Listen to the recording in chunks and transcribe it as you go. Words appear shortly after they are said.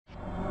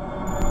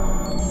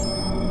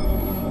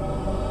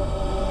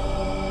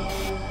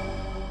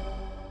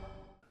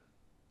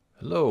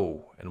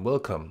and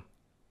welcome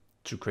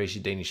to Crazy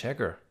Danish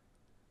Hacker.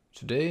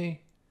 Today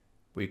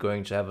we're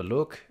going to have a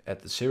look at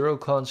the serial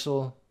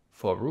console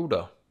for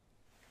router.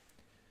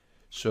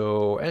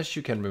 So as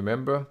you can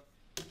remember,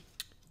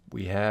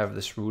 we have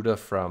this router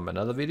from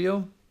another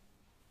video,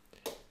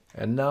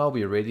 and now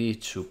we're ready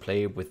to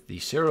play with the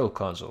serial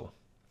console.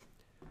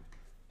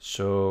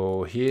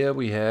 So here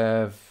we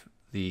have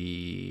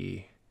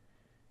the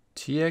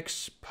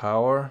TX,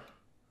 power,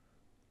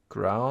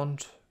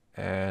 ground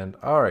and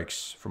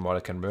RX from what I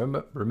can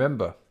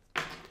remember.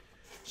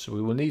 So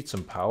we will need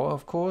some power,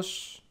 of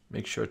course.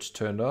 Make sure it's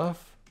turned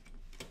off.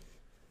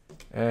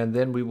 And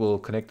then we will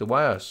connect the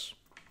wires.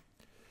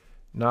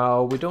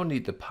 Now we don't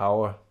need the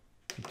power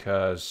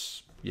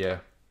because,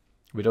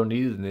 we don't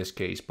need it in this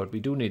case, but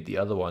we do need the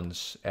other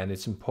ones. And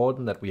it's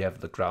important that we have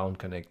the ground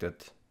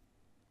connected.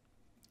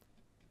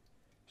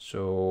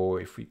 So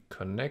if we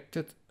connect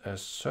it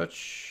as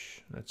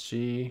such, let's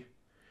see,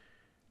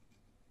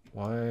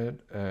 white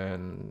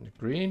and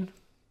green,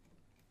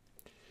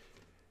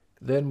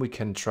 then we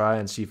can try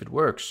and see if it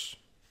works.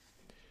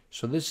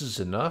 So this is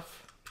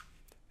enough.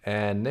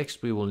 And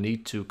next we will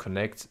need to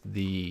connect to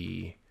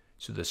the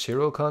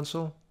serial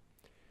console.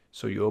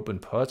 So you open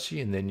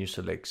PuTTy and then you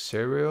select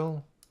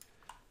serial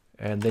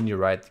and then you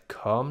write the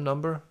COM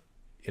number.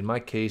 In my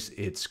case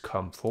it's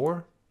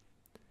COM4.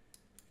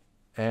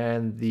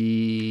 And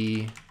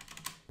the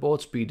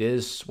baud speed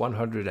is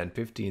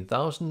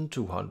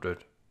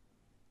 115,200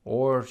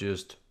 or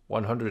just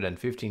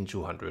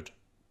 115,200.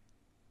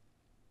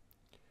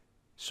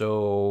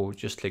 So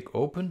just click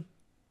open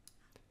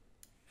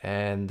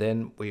and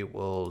then we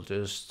will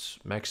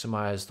just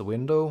maximize the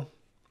window.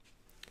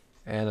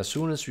 And as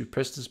soon as we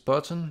press this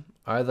button,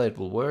 either it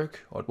will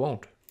work or it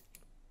won't.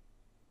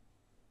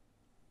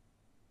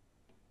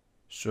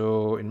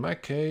 So in my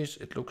case,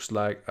 it looks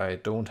like I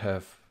do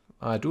have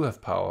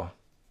power.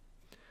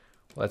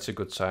 Well, that's a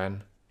good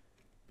sign,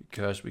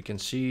 because we can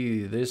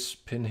see this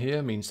pin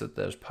here means that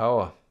there's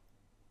power,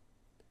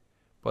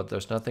 but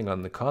there's nothing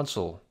on the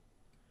console.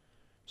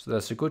 So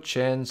there's a good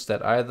chance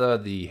that either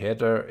the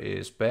header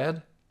is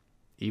bad,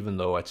 even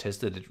though I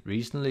tested it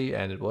recently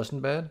and it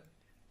wasn't bad,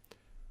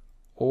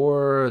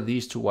 or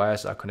these two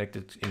wires are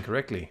connected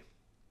incorrectly.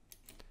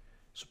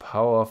 So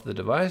power off the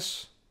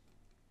device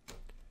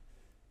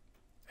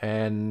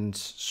and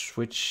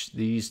switch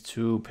these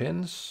two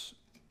pins.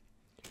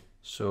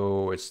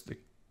 So it's the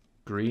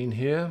green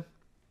here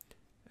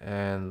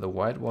and the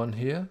white one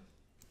here,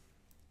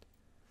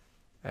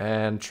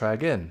 and try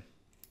again.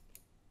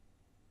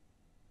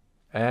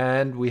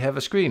 And we have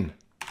a screen.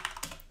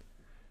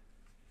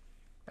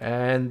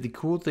 And the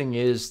cool thing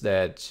is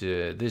that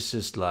this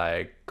is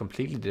like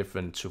completely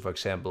different to, for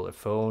example, a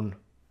phone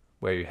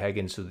where you hack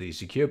into the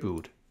secure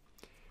boot.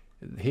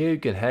 Here you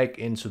can hack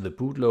into the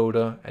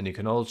bootloader, and you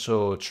can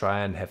also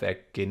try and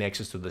gain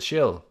access to the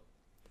shell.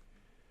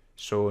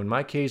 So in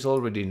my case, I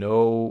already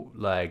know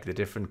like the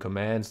different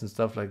commands and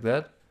stuff like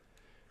that.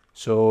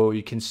 So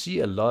you can see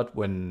a lot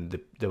when the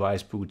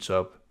device boots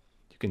up.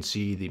 You can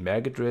see the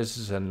MAC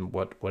addresses and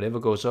whatever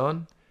goes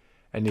on.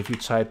 And if you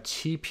type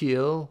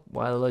TPL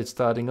while it's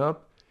starting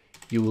up,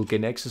 you will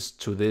gain access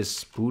to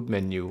this boot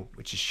menu,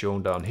 which is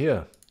shown down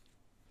here.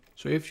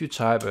 So if you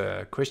type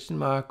a question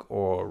mark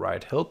or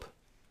write help,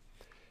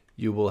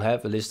 you will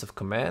have a list of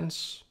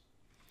commands.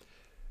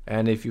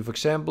 And if you, for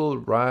example,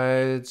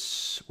 write,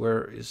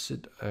 where is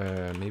it?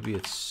 Maybe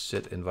it's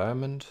set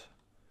environment,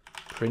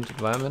 print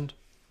environment.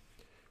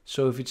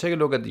 So if you take a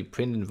look at the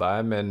print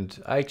environment,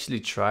 I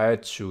actually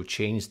tried to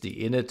change the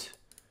init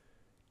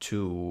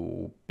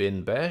to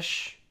bin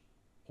bash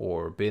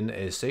or bin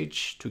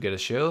sh to get a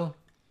shell,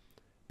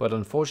 but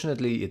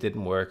unfortunately it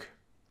didn't work,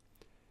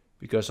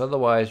 because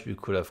otherwise we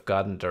could have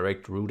gotten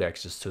direct root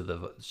access to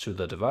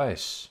the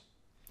device.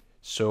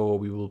 So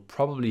we will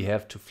probably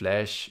have to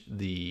flash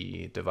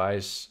the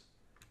device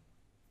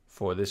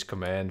for this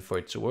command for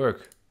it to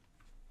work.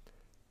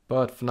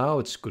 But for now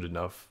it's good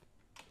enough.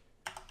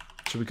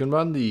 So we can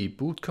run the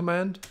boot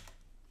command,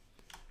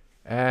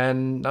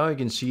 and now you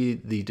can see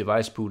the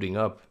device booting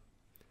up.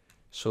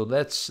 So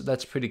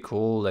that's pretty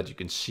cool that you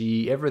can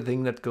see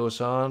everything that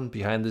goes on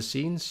behind the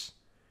scenes.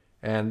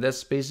 And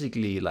that's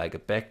basically like a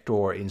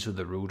backdoor into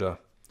the router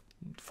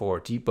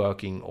for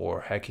debugging or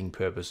hacking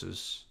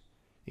purposes,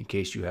 in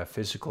case you have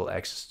physical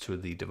access to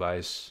the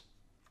device.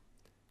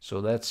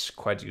 So that's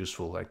quite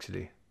useful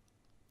actually.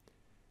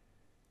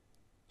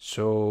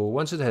 So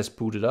once it has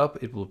booted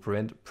up, it will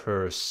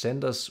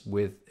present us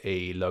with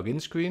a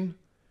login screen.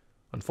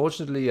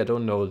 Unfortunately, I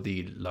don't know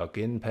the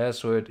login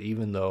password,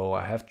 even though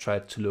I have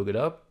tried to look it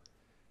up.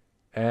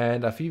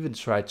 And I've even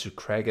tried to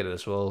crack it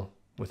as well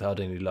without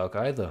any luck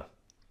either.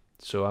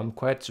 So I'm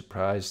quite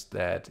surprised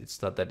that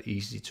it's not that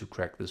easy to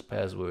crack this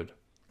password,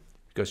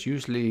 because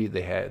usually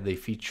they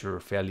feature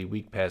fairly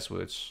weak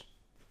passwords.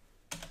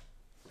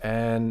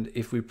 And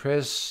if we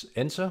press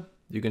enter,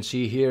 you can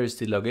see here is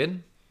the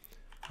login.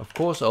 Of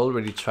course, I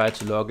already tried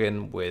to log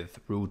in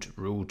with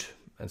root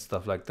and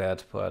stuff like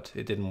that, but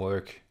it didn't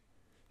work.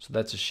 So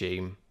that's a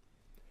shame.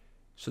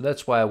 So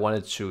that's why I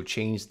wanted to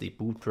change the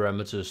boot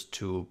parameters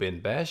to bin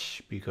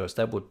bash, because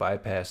that would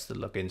bypass the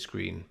login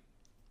screen.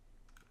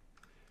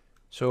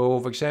 So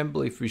for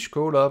example, if we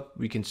scroll up,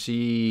 we can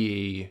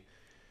see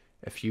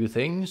a few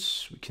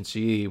things. We can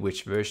see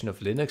which version of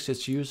Linux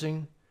it's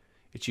using.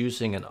 It's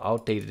using an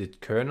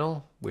outdated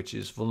kernel, which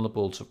is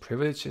vulnerable to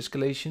privilege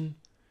escalation.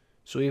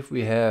 So if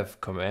we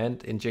have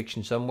command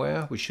injection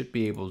somewhere, we should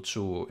be able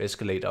to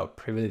escalate our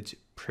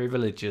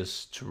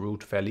privileges to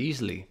root fairly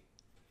easily.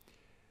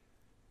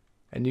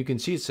 And you can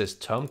see it says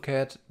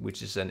Tomcat,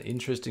 which is an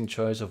interesting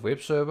choice of web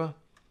server.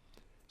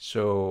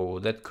 So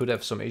that could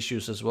have some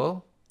issues as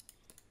well.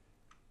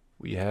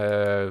 We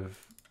have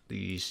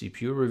the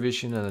CPU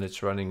revision and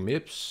it's running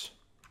MIPS.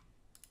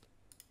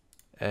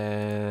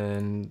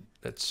 And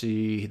let's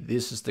see,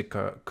 this is the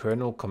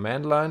kernel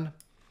command line.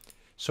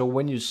 So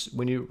when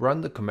you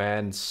run the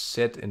command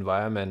set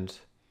environment,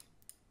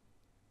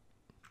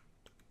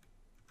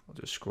 I'll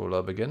just scroll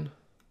up again.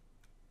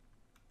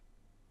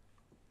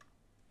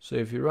 So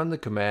if you run the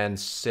command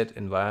set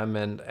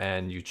environment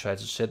and you try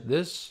to set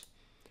this,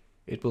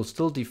 it will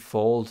still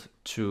default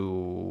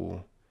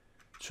to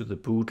the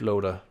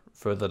bootloader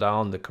further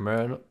down the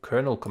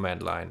kernel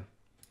command line.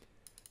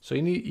 So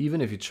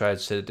even if you try to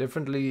set it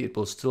differently, it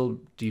will still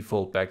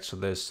default back to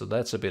this. So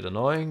that's a bit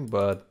annoying,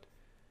 but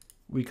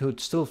we could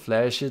still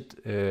flash it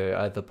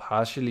either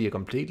partially or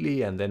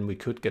completely, and then we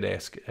could get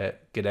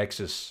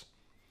access.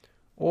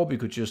 Or we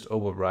could just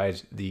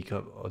override the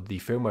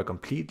firmware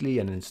completely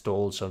and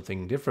install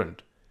something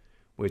different,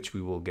 which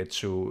we will get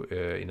to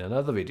in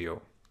another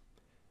video.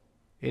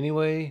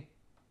 Anyway,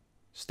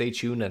 stay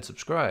tuned and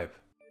subscribe.